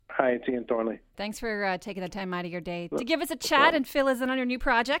Hi, it's Ianfletcherthornley. Thanks for taking the time out of your day to give us a chat and fill us in on your new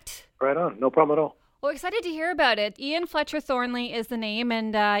project. Right on. No problem at all. Well, excited to hear about it. Ianfletcherthornley is the name,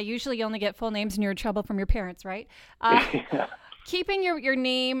 and usually you only get full names and you're in trouble from your parents, right? Yeah. Keeping your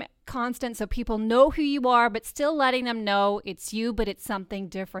name constant so people know who you are, but still letting them know it's you, but it's something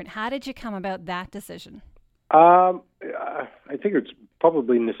different. How did you come about that decision? I think it's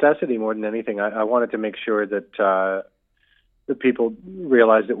probably necessity more than anything. I wanted to make sure that that people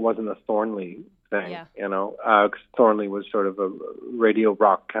realized it wasn't a Thornley thing, Yeah. 'cause Thornley was sort of a radio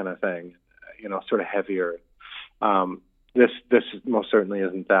rock kind of thing, sort of heavier. This most certainly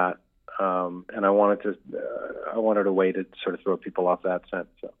isn't that. And I wanted a way to sort of throw people off that sense.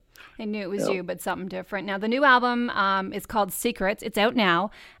 So. I knew it was you, but something different. Now, the new album is called Secrets. It's out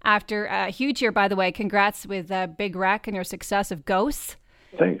now after a huge year, by the way. Congrats with Big Wreck and your success of Ghosts.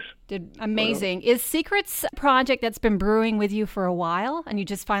 Thanks. Did amazing. Is Secrets a project that's been brewing with you for a while, and you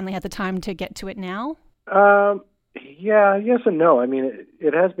just finally had the time to get to it now? Yeah, yes and no. I mean,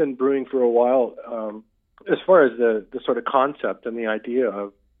 it has been brewing for a while. As far as the sort of concept and the idea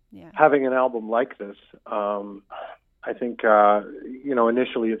of having an album like this, I think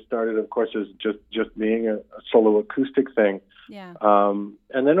initially it started, of course, as just being a solo acoustic thing. Yeah. And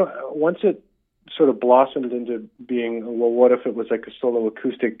then once it sort of blossomed into being, well, what if it was like a solo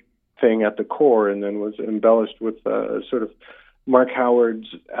acoustic thing at the core, and then was embellished with sort of Mark Howard's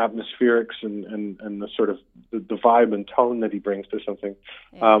atmospherics and the sort of the vibe and tone that he brings to something.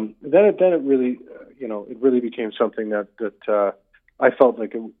 Yeah. Then it really, it really became something that I felt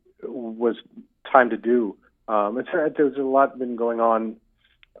like it was time to do. There's a lot been going on,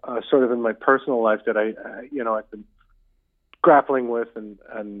 sort of in my personal life that I've been grappling with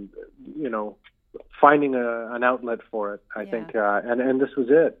and finding an outlet for it. I think, and this was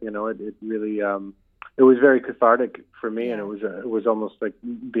it. It really, it was very cathartic for me, and it was almost like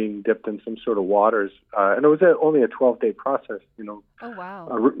being dipped in some sort of waters. And it was only a 12-day process. Oh wow!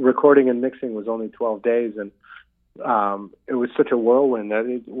 Recording and mixing was only 12 days, and it was such a whirlwind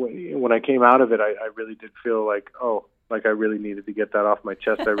that when I came out of it, I really did feel like I really needed to get that off my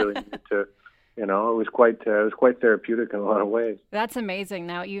chest. I really needed to. It was quite therapeutic in a lot of ways. That's amazing.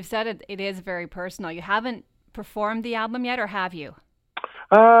 Now, you've said it is very personal. You haven't performed the album yet, or have you?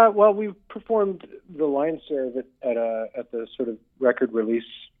 Well, we've performed the lion's share of it at the sort of record release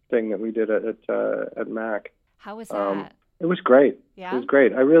thing that we did at Mac. How was that? It was great. Yeah? It was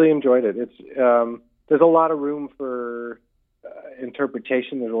great. I really enjoyed it. It's there's a lot of room for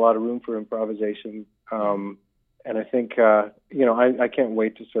interpretation. There's a lot of room for improvisation. And I think I can't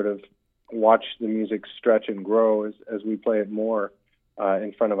wait to sort of watch the music stretch and grow as we play it more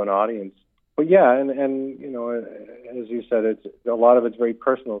in front of an audience. But yeah, and as you said, it's a lot of it's very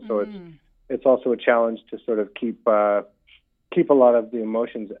personal, so it's also a challenge to sort of keep a lot of the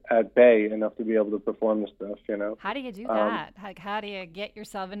emotions at bay enough to be able to perform the stuff. How do you do that? How do you get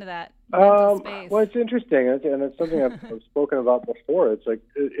yourself into that mental space? Well, it's interesting, and it's something I've spoken about before. It's like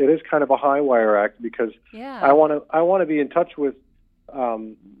it is kind of a high wire act because I want to be in touch with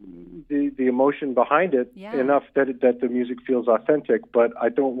the emotion behind it enough that the music feels authentic, but I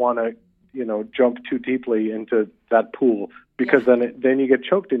don't want to jump too deeply into that pool because then you get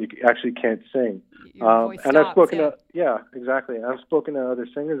choked and you actually can't sing. And I've spoken to exactly. I've spoken to other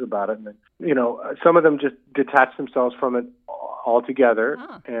singers about it, and some of them just detach themselves from it altogether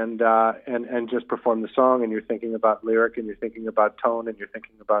and just perform the song. And you're thinking about lyric, and you're thinking about tone, and you're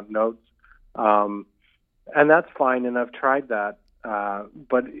thinking about notes, and that's fine. And I've tried that.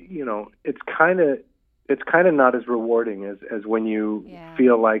 But it's kind of not as rewarding as when you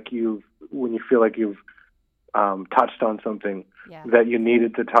feel like you've touched on something that you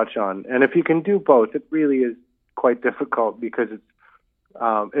needed to touch on. And if you can do both, it really is quite difficult because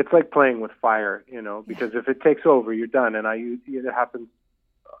it's like playing with fire, because if it takes over, you're done. And it happens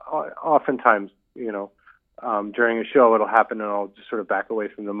oftentimes, during a show, it'll happen and I'll just sort of back away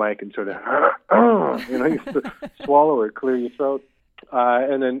from the mic and sort of, you swallow it, clear your throat,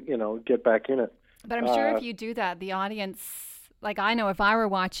 and then, get back in it. But I'm sure if you do that, the audience, like I know if I were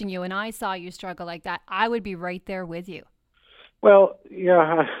watching you and I saw you struggle like that, I would be right there with you. Well,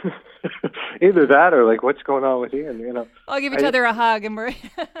 yeah, either that or like, what's going on with Ian? I'll give each other a hug and we're.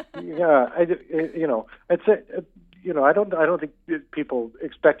 I don't think people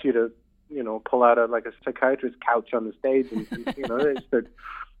expect you to, pull out a psychiatrist's couch on the stage and they start,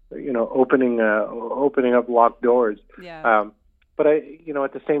 opening up locked doors. Yeah. But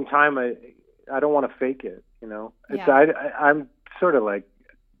at the same time, I don't want to fake it. I'm sort of like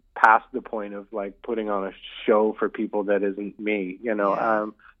past the point of like putting on a show for people that isn't me.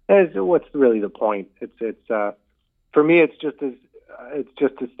 What's really the point? It's for me, it's just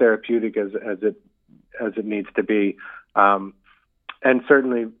just as therapeutic as it needs to be, and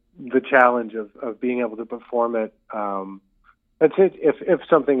certainly the challenge of being able to perform it. That's it. If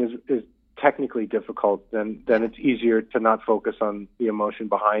something is technically difficult, then it's easier to not focus on the emotion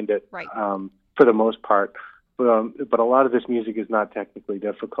behind it. Right. For the most part, but a lot of this music is not technically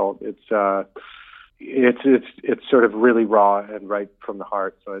difficult. It's sort of really raw and right from the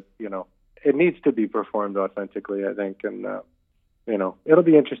heart. So it needs to be performed authentically, I think, and it'll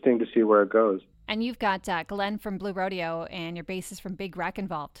be interesting to see where it goes. And you've got Glenn from Blue Rodeo and your bassist from Big Wreck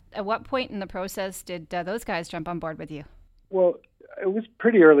involved. At what point in the process did those guys jump on board with you? Well, it was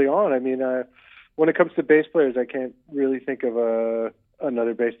pretty early on. I mean, when it comes to bass players, I can't really think of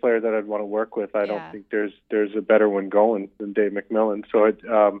another bass player that I'd want to work with. I don't think there's a better one going than Dave McMillan. So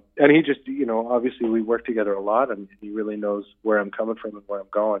and he just, obviously we work together a lot, and he really knows where I'm coming from and where I'm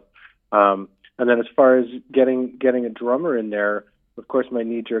going. And then as far as getting a drummer in there, of course, my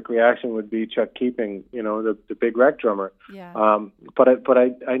knee-jerk reaction would be Chuck Keeping, the Big Wreck drummer. Yeah. But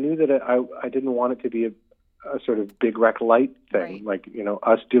I knew that I didn't want it to be a sort of Big Wreck light thing, right. like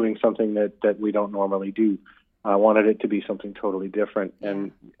us doing something that we don't normally do. I wanted it to be something totally different. Yeah.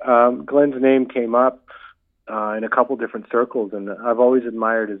 And Glenn's name came up in a couple different circles, and I've always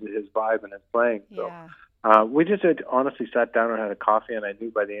admired his vibe and his playing. So we just had honestly sat down and had a coffee, and I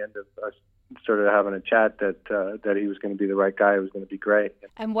knew by the end of us sort of having a chat that he was going to be the right guy. It was going to be great.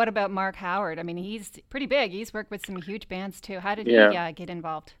 And what about Mark Howard? I mean, he's pretty big. He's worked with some huge bands too. How did he get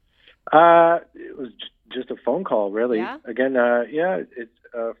involved? It was just a phone call, really. Yeah? Again, it's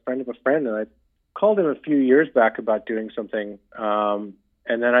a friend of a friend, and I called him a few years back about doing something, and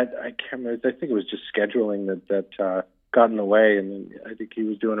then I can't remember. I think it was just scheduling that got in the way, and then I think he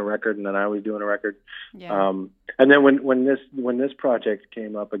was doing a record, and then I was doing a record. Yeah. And then when this project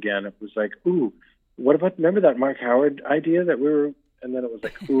came up again, it was like, ooh, what about, remember that Mark Howard idea that we were? And then it was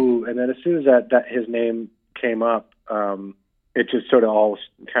like, ooh, and then as soon as that his name came up, it just sort of all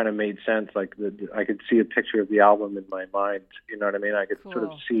kind of made sense. Like I could see a picture of the album in my mind. You know what I mean? I could sort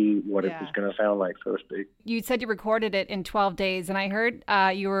of see what it was going to sound like, so to speak. You said you recorded it in 12 days, and I heard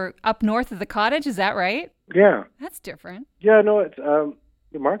you were up north of the cottage. Is that right? Yeah. That's different. Yeah, no, it's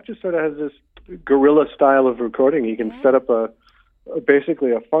Mark just sort of has this guerrilla style of recording. He can set up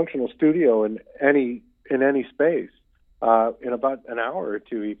basically a functional studio in any space. In about an hour or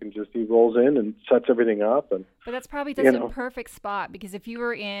two, he rolls in and sets everything up. But that's probably a perfect spot, because if you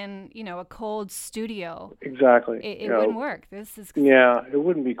were in, a cold studio, exactly, it wouldn't work. This is it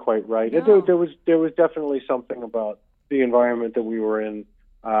wouldn't be quite right. No. There was definitely something about the environment that we were in,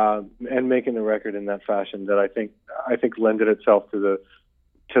 and making the record in that fashion that I think lended itself to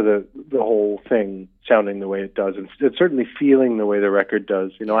the whole thing sounding the way it does, and it's certainly feeling the way the record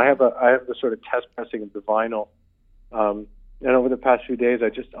does. I have the sort of test pressing of the vinyl. And over the past few days,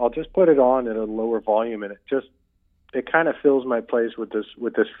 I'll just put it on at a lower volume, and it kind of fills my place with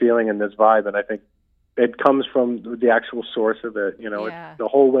this feeling and this vibe. And I think it comes from the actual source of it. It's the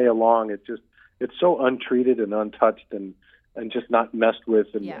whole way along. It's so untreated and untouched and just not messed with,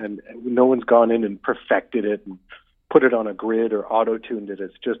 and no one's gone in and perfected it and put it on a grid or auto-tuned it.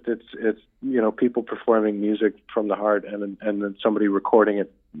 It's people performing music from the heart, and then somebody recording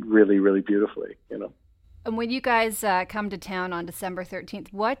it really, really beautifully. And when you guys come to town on December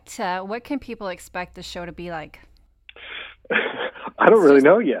 13th, what can people expect the show to be like? I don't really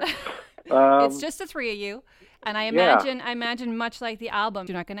know yet. It's just the three of you, and I imagine much like the album,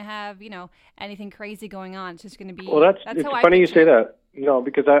 you're not going to have anything crazy going on. It's just going to be. Well, it's funny you say that.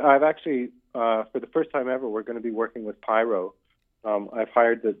 Because I've actually for the first time ever, we're going to be working with Pyro. I've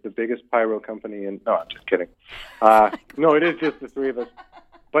hired the biggest pyro company in. No, I'm just kidding. No, it is just the three of us.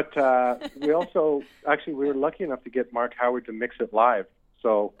 But we also, we were lucky enough to get Mark Howard to mix it live.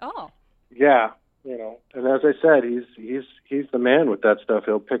 So, yeah, and as I said, he's the man with that stuff.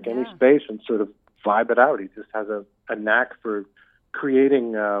 He'll pick any space and sort of vibe it out. He just has a knack for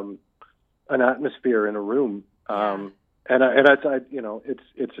creating an atmosphere in a room. And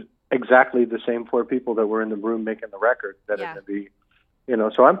it's exactly the same four people that were in the room making the record that are going to be.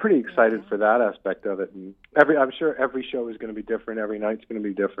 So I'm pretty excited for that aspect of it, and I'm sure every show is going to be different. Every night's going to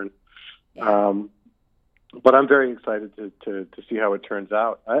be different, but I'm very excited to see how it turns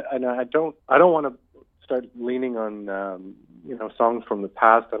out. I don't want to start leaning on songs from the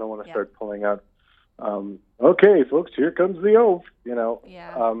past. I don't want to start pulling out. Okay, folks, here comes the oath.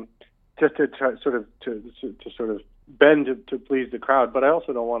 Just to try sort of bend to please the crowd, but I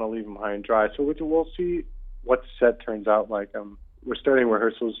also don't want to leave them high and dry. So we'll see what set turns out like. We're starting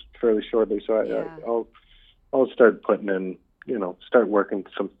rehearsals fairly shortly, so I'll start putting in start working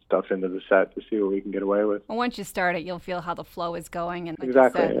some stuff into the set to see what we can get away with. Well, once you start it, you'll feel how the flow is going. And like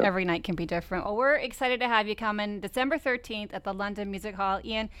exactly, you said, every night can be different. Well, we're excited to have you come in December 13th at the London Music Hall.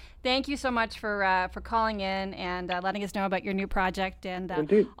 Ian, thank you so much for calling in and letting us know about your new project. And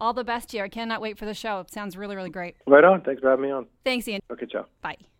Indeed. All the best to you. I cannot wait for the show. It sounds really, really great. Right on. Thanks for having me on. Thanks, Ian. Okay, ciao. Bye.